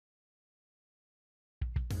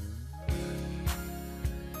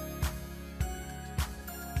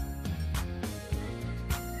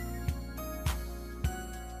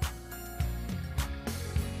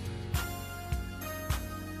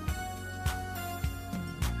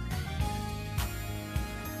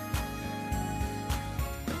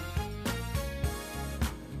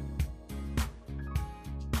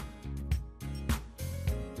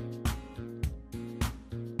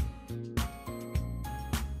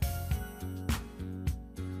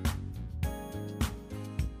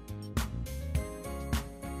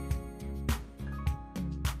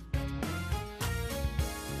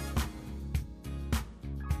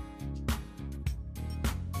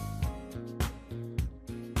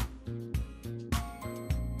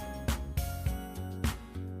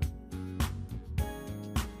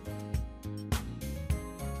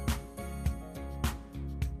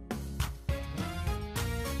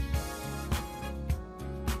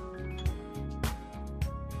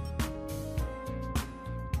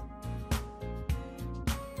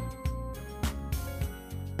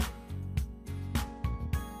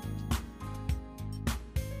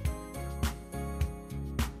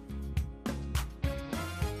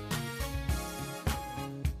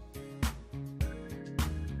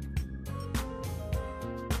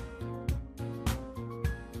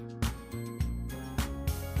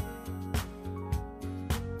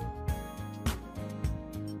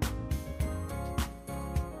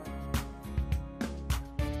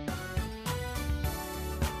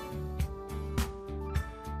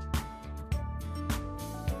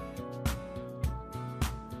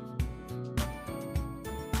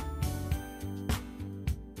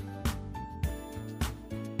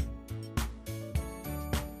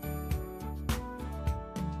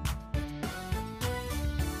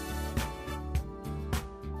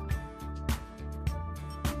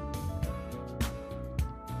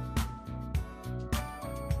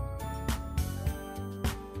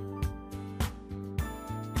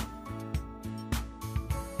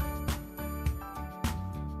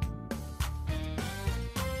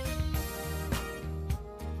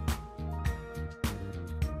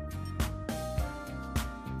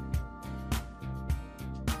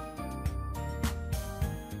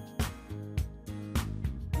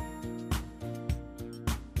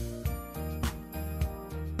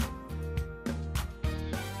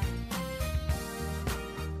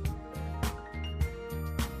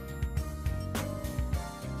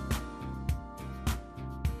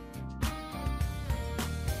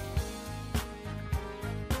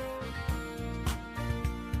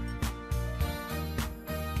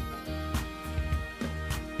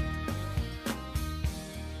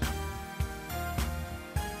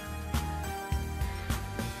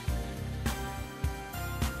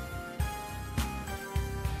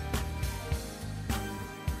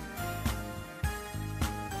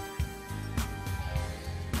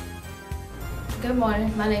Good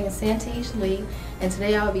morning. My name is Santish Lee, and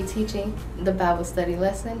today I will be teaching the Bible study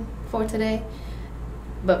lesson for today.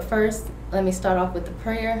 But first, let me start off with a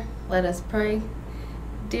prayer. Let us pray.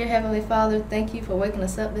 Dear Heavenly Father, thank you for waking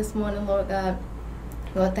us up this morning, Lord God.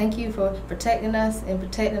 Lord, thank you for protecting us and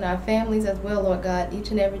protecting our families as well, Lord God, each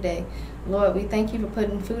and every day. Lord, we thank you for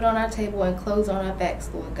putting food on our table and clothes on our backs,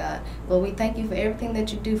 Lord God. Lord, we thank you for everything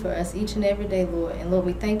that you do for us each and every day, Lord. And Lord,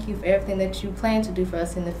 we thank you for everything that you plan to do for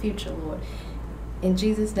us in the future, Lord. In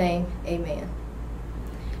Jesus' name, amen.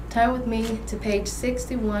 Turn with me to page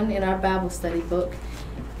 61 in our Bible study book.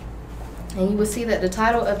 And you will see that the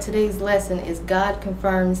title of today's lesson is God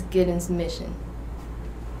Confirms Gideon's Mission.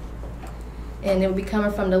 And it will be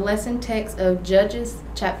coming from the lesson text of Judges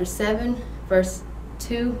chapter 7, verse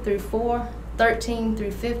 2 through 4, 13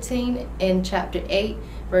 through 15, and chapter 8,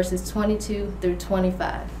 verses 22 through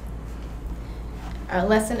 25. Our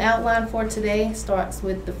lesson outline for today starts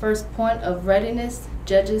with the first point of readiness,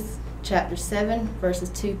 Judges chapter 7, verses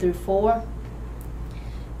 2 through 4.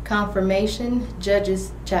 Confirmation,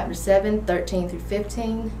 Judges chapter 7, 13 through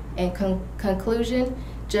 15. And conclusion,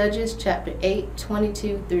 Judges chapter 8,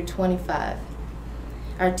 22 through 25.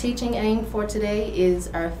 Our teaching aim for today is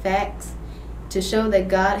our facts, to show that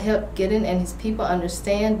God helped Gideon and his people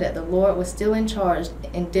understand that the Lord was still in charge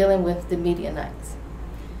in dealing with the Midianites.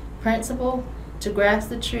 Principle, to grasp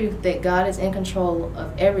the truth that God is in control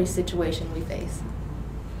of every situation we face.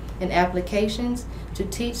 And applications, to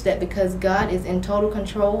teach that because God is in total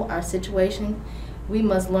control of our situation, we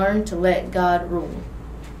must learn to let God rule.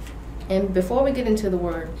 And before we get into the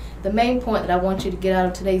word, the main point that I want you to get out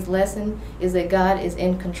of today's lesson is that God is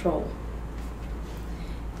in control.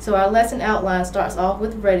 So our lesson outline starts off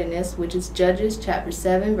with readiness, which is Judges chapter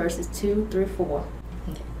 7, verses 2 through 4.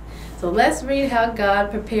 Okay. So let's read how God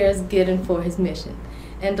prepares Gideon for his mission.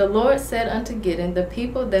 And the Lord said unto Gideon, the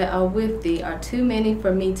people that are with thee are too many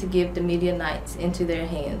for me to give the Midianites into their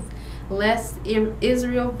hands, lest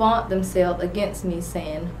Israel vaunt themselves against me,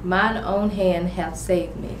 saying, mine own hand hath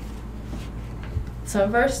saved me. So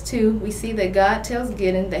in verse 2, we see that God tells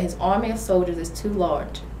Gideon that his army of soldiers is too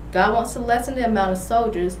large. God wants to lessen the amount of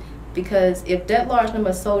soldiers because if that large number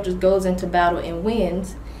of soldiers goes into battle and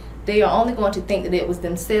wins, they are only going to think that it was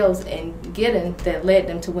themselves and Gideon that led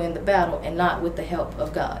them to win the battle and not with the help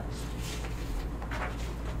of God.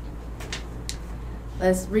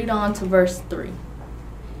 Let's read on to verse 3.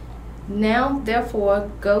 Now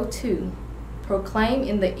therefore go to, proclaim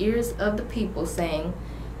in the ears of the people, saying,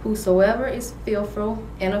 whosoever is fearful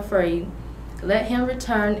and afraid, let him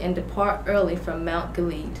return and depart early from Mount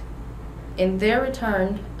Gilead. And there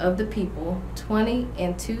returned of the people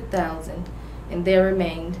 22,000, and there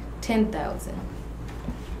remained 10,000.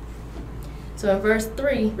 So in verse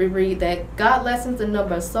 3, we read that God lessens the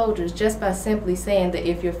number of soldiers just by simply saying that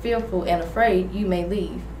if you're fearful and afraid, you may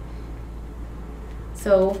leave.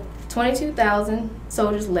 So 22,000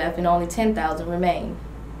 soldiers left and only 10,000 remained.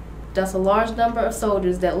 That's a large number of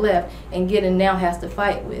soldiers that left and Gideon now has to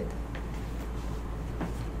fight with.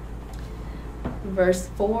 Verse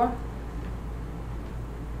 4.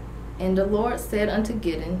 And the Lord said unto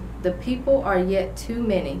Gideon, the people are yet too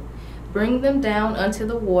many. Bring them down unto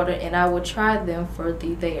the water, and I will try them for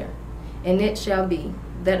thee there. And it shall be,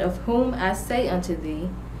 that of whom I say unto thee,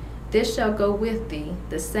 this shall go with thee,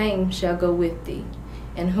 the same shall go with thee.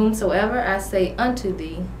 And whomsoever I say unto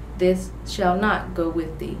thee, this shall not go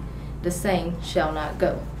with thee, the same shall not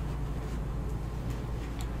go.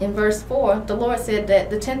 In verse 4, the Lord said that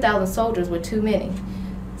the 10,000 soldiers were too many.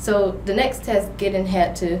 So the next test Gideon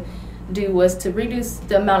had to do was to reduce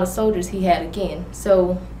the amount of soldiers he had again.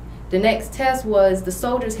 So the next test was the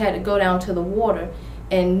soldiers had to go down to the water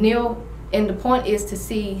and kneel, and the point is to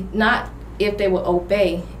see not if they would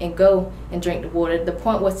obey and go and drink the water. The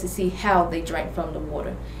point was to see how they drank from the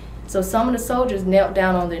water. So some of the soldiers knelt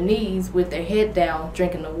down on their knees with their head down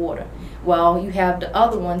drinking the water, while you have the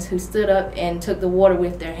other ones who stood up and took the water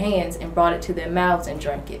with their hands and brought it to their mouths and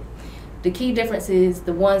drank it. The key difference is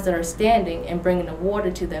the ones that are standing and bringing the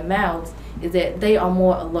water to their mouths is that they are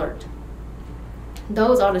more alert.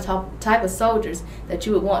 Those are the type of soldiers that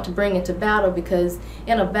you would want to bring into battle, because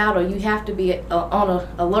in a battle you have to be on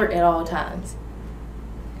alert at all times.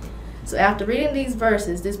 So after reading these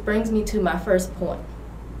verses, this brings me to my first point.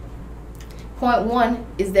 Point 1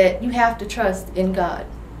 is that you have to trust in God.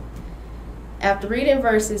 After reading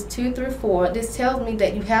verses 2 through 4, this tells me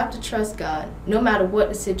that you have to trust God no matter what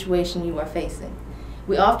the situation you are facing.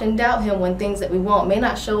 We often doubt Him when things that we want may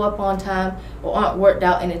not show up on time or aren't worked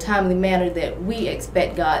out in a timely manner that we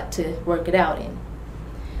expect God to work it out in.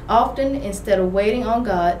 Often, instead of waiting on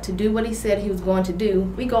God to do what He said He was going to do,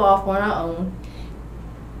 we go off on our own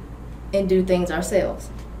and do things ourselves.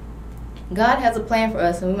 God has a plan for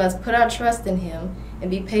us, and we must put our trust in Him and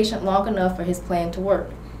be patient long enough for His plan to work.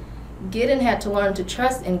 Gideon had to learn to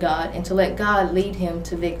trust in God and to let God lead him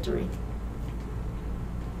to victory.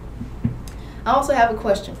 I also have a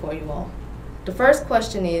question for you all. The first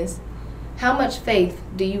question is, how much faith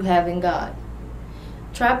do you have in God?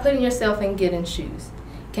 Try putting yourself in Gideon's shoes.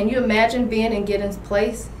 Can you imagine being in Gideon's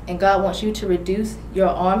place and God wants you to reduce your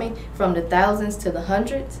army from the thousands to the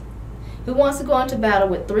hundreds? Who wants to go into battle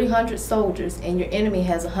with 300 soldiers and your enemy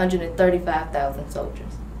has 135,000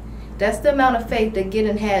 soldiers? That's the amount of faith that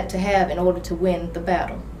Gideon had to have in order to win the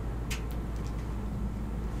battle.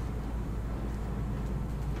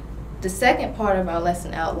 The second part of our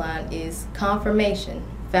lesson outline is confirmation,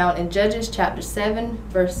 found in Judges chapter 7,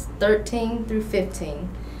 verse 13 through 15.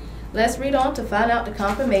 Let's read on to find out the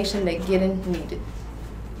confirmation that Gideon needed.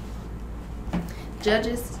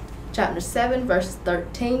 Judges chapter 7, verse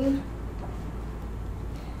 13.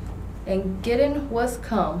 And Gideon was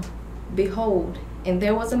come, behold, and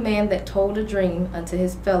there was a man that told a dream unto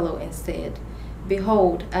his fellow, and said,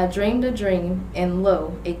 Behold, I dreamed a dream, and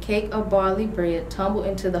lo, a cake of barley bread tumbled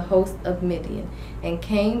into the host of Midian, and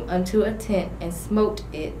came unto a tent, and smote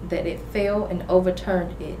it, that it fell, and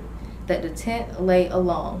overturned it, that the tent lay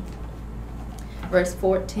along. Verse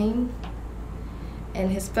 14.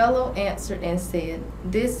 And his fellow answered and said,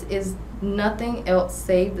 This is nothing else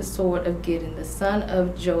save the sword of Gideon, the son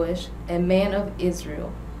of Joash, a man of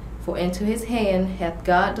Israel. For into his hand hath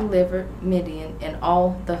God delivered Midian and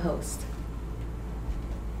all the host.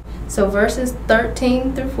 So verses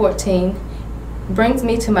 13 through 14 brings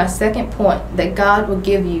me to my second point, that God will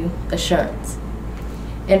give you assurance.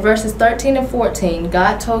 In verses 13 and 14,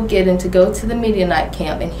 God told Gideon to go to the Midianite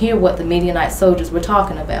camp and hear what the Midianite soldiers were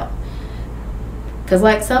talking about. Because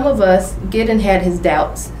like some of us, Gideon had his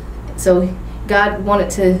doubts. So God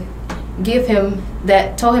wanted to give him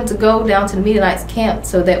that, told him to go down to the Midianites camp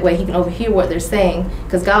so that way he can overhear what they're saying,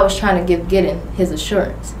 because God was trying to give Gideon his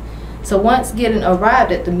assurance. So once Gideon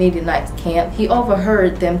arrived at the Midianites camp, he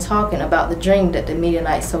overheard them talking about the dream that the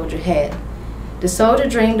Midianite soldier had. The soldier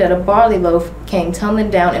dreamed that a barley loaf came tumbling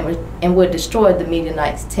down and would destroy the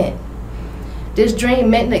Midianites' tent. This dream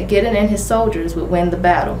meant that Gideon and his soldiers would win the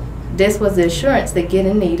battle. This was the assurance that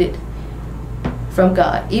Gideon needed from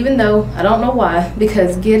God, even though, I don't know why,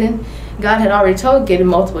 because God had already told Gideon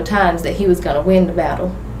multiple times that he was going to win the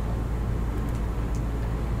battle.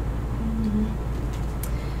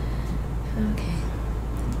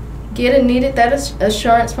 Gideon needed that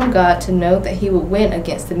assurance from God to know that he would win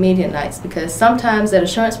against the Midianites, because sometimes that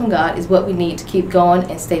assurance from God is what we need to keep going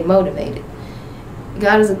and stay motivated.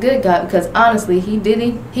 God is a good God, because honestly, he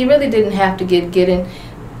really didn't have to give Gideon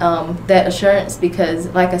that assurance, because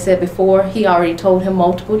like I said before, he already told him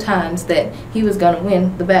multiple times that he was going to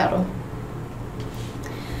win the battle.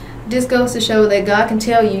 This goes to show that God can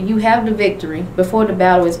tell you you have the victory before the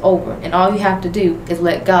battle is over, and all you have to do is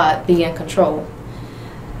let God be in control.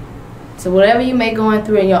 So whatever you may be going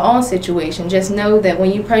through in your own situation, just know that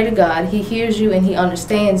when you pray to God, He hears you and He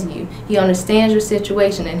understands you. He understands your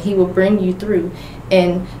situation, and He will bring you through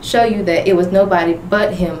and show you that it was nobody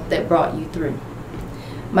but Him that brought you through.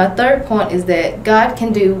 My third point is that God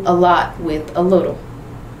can do a lot with a little.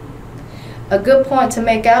 A good point to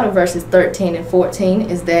make out of verses 13 and 14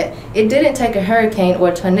 is that it didn't take a hurricane or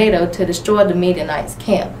a tornado to destroy the Midianites'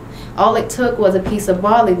 camp. All it took was a piece of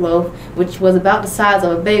barley loaf, which was about the size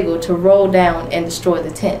of a bagel, to roll down and destroy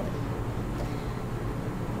the tent.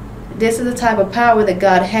 This is the type of power that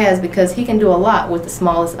God has, because He can do a lot with the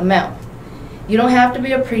smallest amount. You don't have to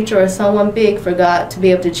be a preacher or someone big for God to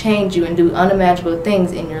be able to change you and do unimaginable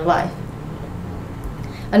things in your life.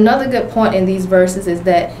 Another good point in these verses is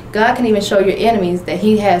that God can even show your enemies that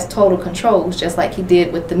He has total control, just like He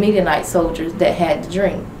did with the Midianite soldiers that had the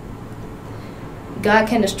dream. God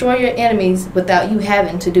can destroy your enemies without you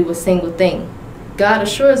having to do a single thing. God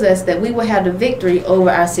assures us that we will have the victory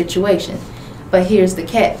over our situation. But here's the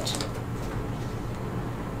catch.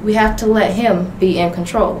 We have to let Him be in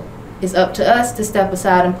control. It's up to us to step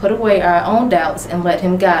aside and put away our own doubts and let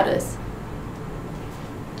Him guide us.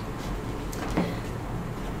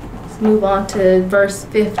 Let's move on to verse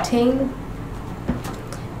 15.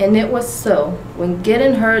 And it was so, when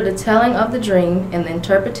Gideon heard the telling of the dream and the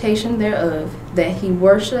interpretation thereof, that he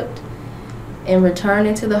worshipped and returned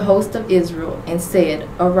into the host of Israel, and said,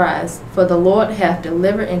 Arise, for the Lord hath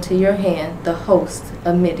delivered into your hand the host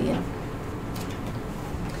of Midian.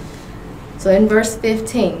 So in verse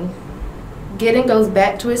 15, Gideon goes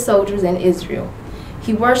back to his soldiers in Israel.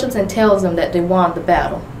 He worships and tells them that they won the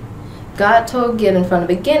battle. God told Gideon from the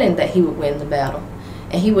beginning that he would win the battle.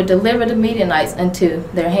 and he would deliver the Midianites into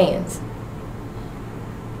their hands.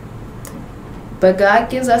 But God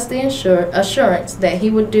gives us the assurance that he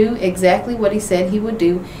would do exactly what he said he would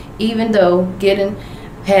do, even though Gideon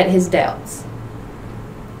had his doubts.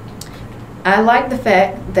 I like the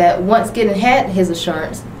fact that once Gideon had his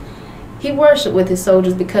assurance, he worshiped with his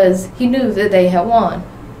soldiers because he knew that they had won.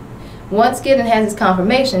 Once Gideon had his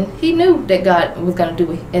confirmation, he knew that God was going to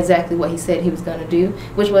do exactly what he said he was going to do,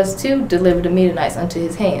 which was to deliver the Midianites unto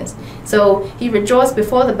his hands. So he rejoiced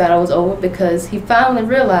before the battle was over because he finally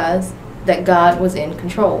realized that God was in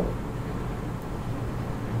control.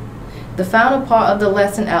 The final part of the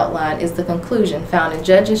lesson outline is the conclusion found in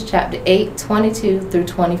Judges chapter 8, 22 through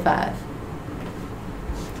 25.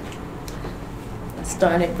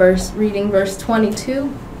 Start at reading verse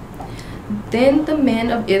 22. Then the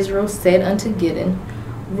men of Israel said unto Gideon,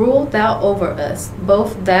 Rule thou over us,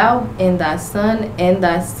 both thou and thy son and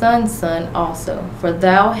thy son's son also, for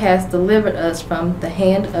thou hast delivered us from the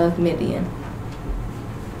hand of Midian.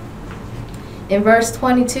 In verse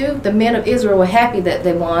 22, the men of Israel were happy that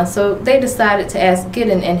they won, so they decided to ask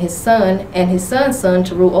Gideon and his son's son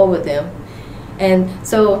to rule over them. And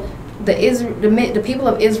so the people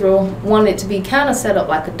of Israel wanted it to be kind of set up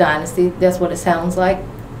like a dynasty. That's what it sounds like.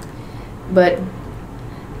 But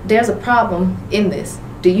there's a problem in this.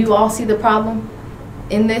 Do you all see the problem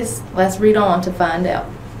in this? Let's read on to find out.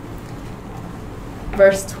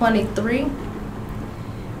 Verse 23.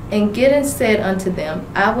 And Gideon said unto them,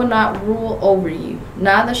 I will not rule over you,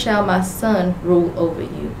 neither shall my son rule over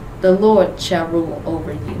you. The Lord shall rule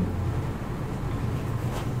over you.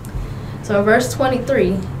 So in verse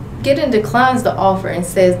 23, Gideon declines the offer and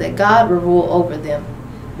says that God will rule over them.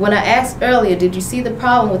 When I asked earlier, did you see the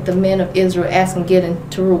problem with the men of Israel asking Gideon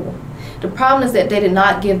to rule? The problem is that they did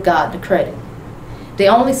not give God the credit. They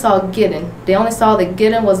only saw Gideon. They only saw that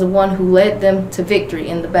Gideon was the one who led them to victory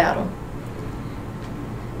in the battle,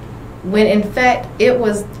 when in fact it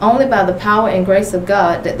was only by the power and grace of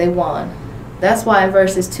God that they won. That's why in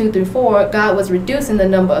verses 2 through 4, God was reducing the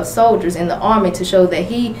number of soldiers in the army to show that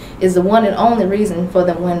he is the one and only reason for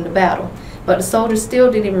them winning the battle. But the soldiers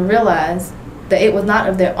still didn't even realize that it was not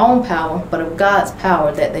of their own power, but of God's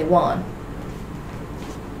power that they won.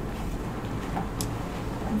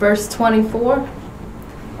 Verse 24,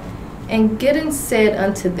 And Gideon said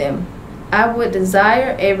unto them, I would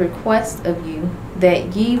desire a request of you,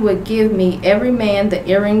 that ye would give me every man the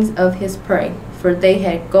earrings of his prey, for they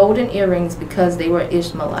had golden earrings because they were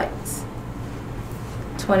Ishmaelites.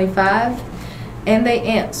 25. And they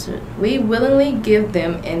answered, We willingly give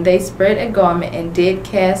them, and they spread a garment and did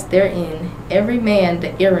cast therein every man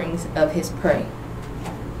the earrings of his prey.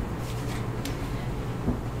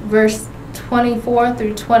 Verse 24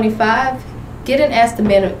 through 25, Gideon asked the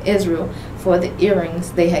men of Israel for the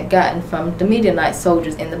earrings they had gotten from the Midianite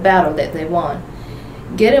soldiers in the battle that they won.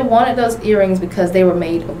 Gideon wanted those earrings because they were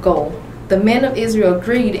made of gold. The men of Israel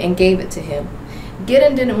agreed and gave it to him.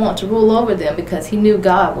 Gideon didn't want to rule over them because he knew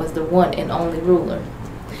God was the one and only ruler.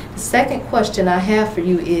 The second question I have for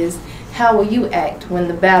you is, how will you act when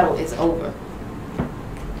the battle is over?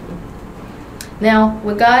 Now,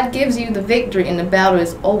 when God gives you the victory and the battle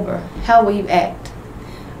is over, how will you act?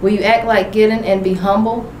 Will you act like Gideon and be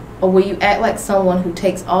humble? Or will you act like someone who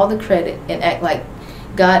takes all the credit and act like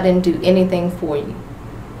God didn't do anything for you?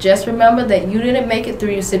 Just remember that you didn't make it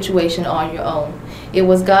through your situation on your own. It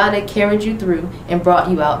was God that carried you through and brought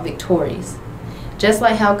you out victorious. Just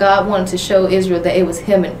like how God wanted to show Israel that it was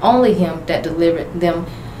Him and only Him that delivered them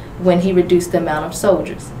when He reduced the amount of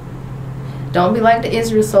soldiers. Don't be like the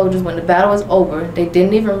Israel soldiers when the battle was over. They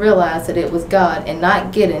didn't even realize that it was God and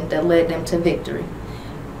not Gideon that led them to victory.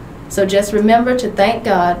 So just remember to thank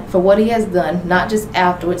God for what He has done, not just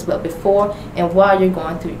afterwards, but before and while you're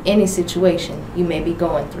going through any situation you may be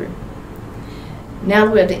going through. Now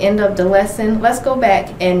that we're at the end of the lesson, let's go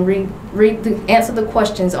back and answer the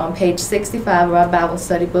questions on page 65 of our Bible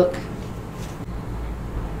study book.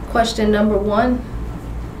 Question number 1.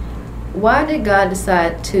 Why did God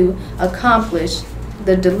decide to accomplish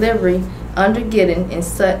the delivery under Gideon in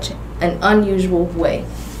such an unusual way?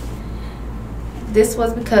 This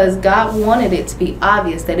was because God wanted it to be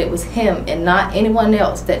obvious that it was Him and not anyone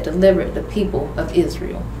else that delivered the people of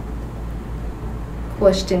Israel.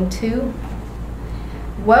 Question 2.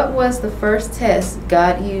 What was the first test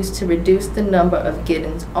God used to reduce the number of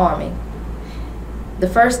Gideon's army? The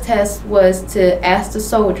first test was to ask the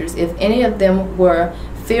soldiers if any of them were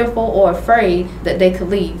fearful or afraid that they could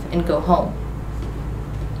leave and go home.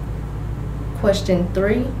 Question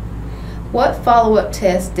 3. What follow-up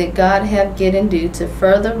test did God have Gideon do to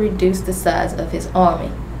further reduce the size of his army?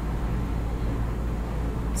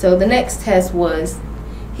 So the next test was,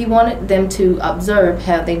 He wanted them to observe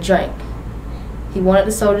how they drank. He wanted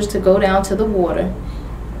the soldiers to go down to the water,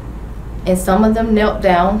 and some of them knelt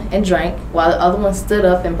down and drank, while the other ones stood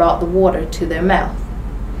up and brought the water to their mouth.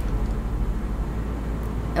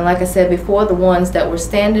 And like I said before, the ones that were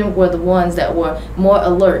standing were the ones that were more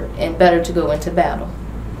alert and better to go into battle.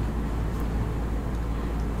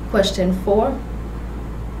 Question 4.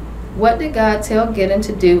 What did God tell Gideon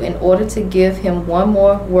to do in order to give him one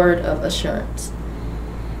more word of assurance?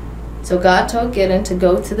 So God told Gideon to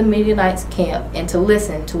go to the Midianites' camp and to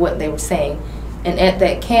listen to what they were saying. And at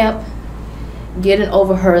that camp, Gideon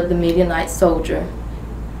overheard the Midianite soldier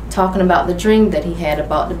talking about the dream that he had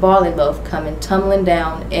about the barley loaf coming tumbling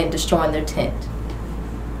down and destroying their tent.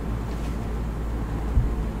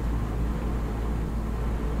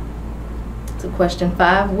 So question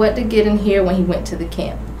 5, what did Gideon hear when he went to the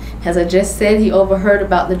camp? As I just said, he overheard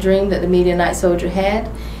about the dream that the Midianite soldier had,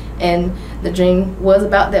 and the dream was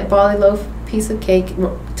about that barley loaf piece of cake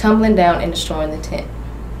tumbling down and destroying the tent.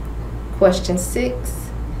 Question 6,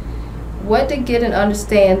 what did Gideon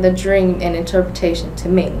understand the dream and interpretation to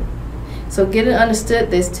mean? So Gideon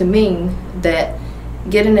understood this to mean that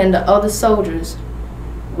Gideon and the other soldiers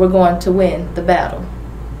were going to win the battle.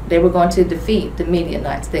 They were going to defeat the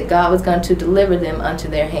Midianites, that God was going to deliver them unto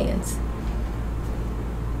their hands.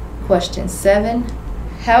 Question 7,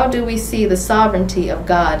 how do we see the sovereignty of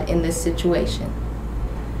God in this situation?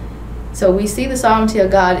 So we see the sovereignty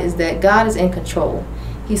of God is that God is in control.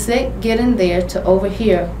 He sent Gideon there to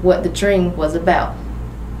overhear what the dream was about.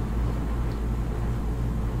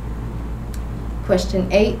 Question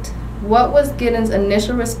 8, what was Gideon's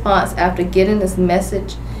initial response after getting this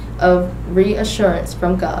message of reassurance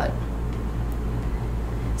from God?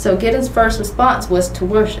 So Gideon's first response was to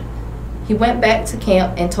worship. He went back to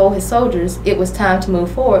camp and told his soldiers it was time to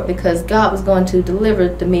move forward because God was going to deliver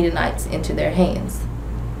the Midianites into their hands.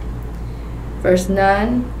 Question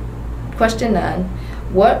 9,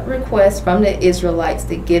 what request from the Israelites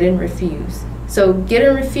did Gideon refuse? So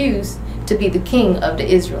Gideon refused to be the king of the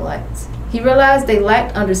Israelites. He realized they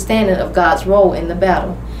lacked understanding of God's role in the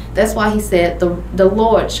battle. That's why he said, the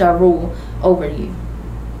Lord shall rule over you.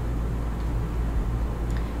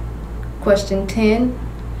 Question 10,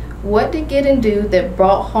 what did Gideon do that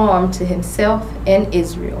brought harm to himself and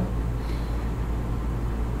Israel?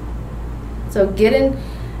 So Gideon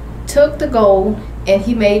took the gold and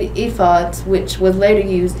he made ephods, which was later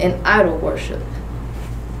used in idol worship.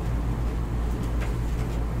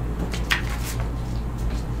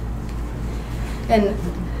 And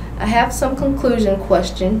I have some conclusion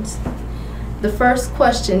questions. The first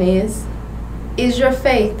question is your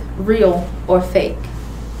faith real or fake?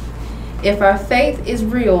 If our faith is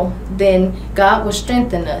real, then God will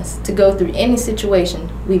strengthen us to go through any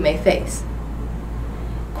situation we may face.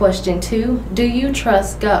 Question 2, do you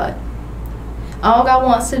trust God? All God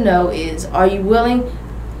wants to know is, are you willing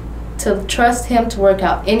to trust Him to work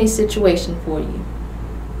out any situation for you?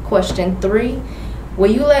 Question 3,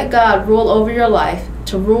 will you let God rule over your life,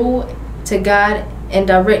 to rule, to guide, and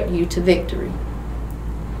direct you to victory?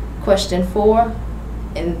 Question 4,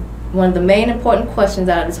 and one of the main important questions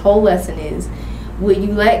out of this whole lesson is, will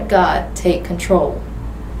you let God take control?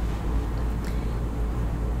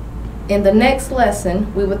 In the next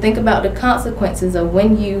lesson, we will think about the consequences of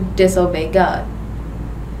when you disobey God.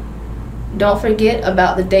 Don't forget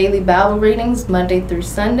about the daily Bible readings, Monday through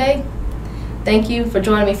Sunday. Thank you for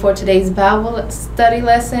joining me for today's Bible study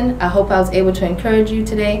lesson. I hope I was able to encourage you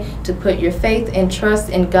today to put your faith and trust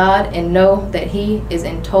in God and know that He is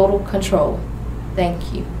in total control.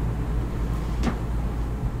 Thank you.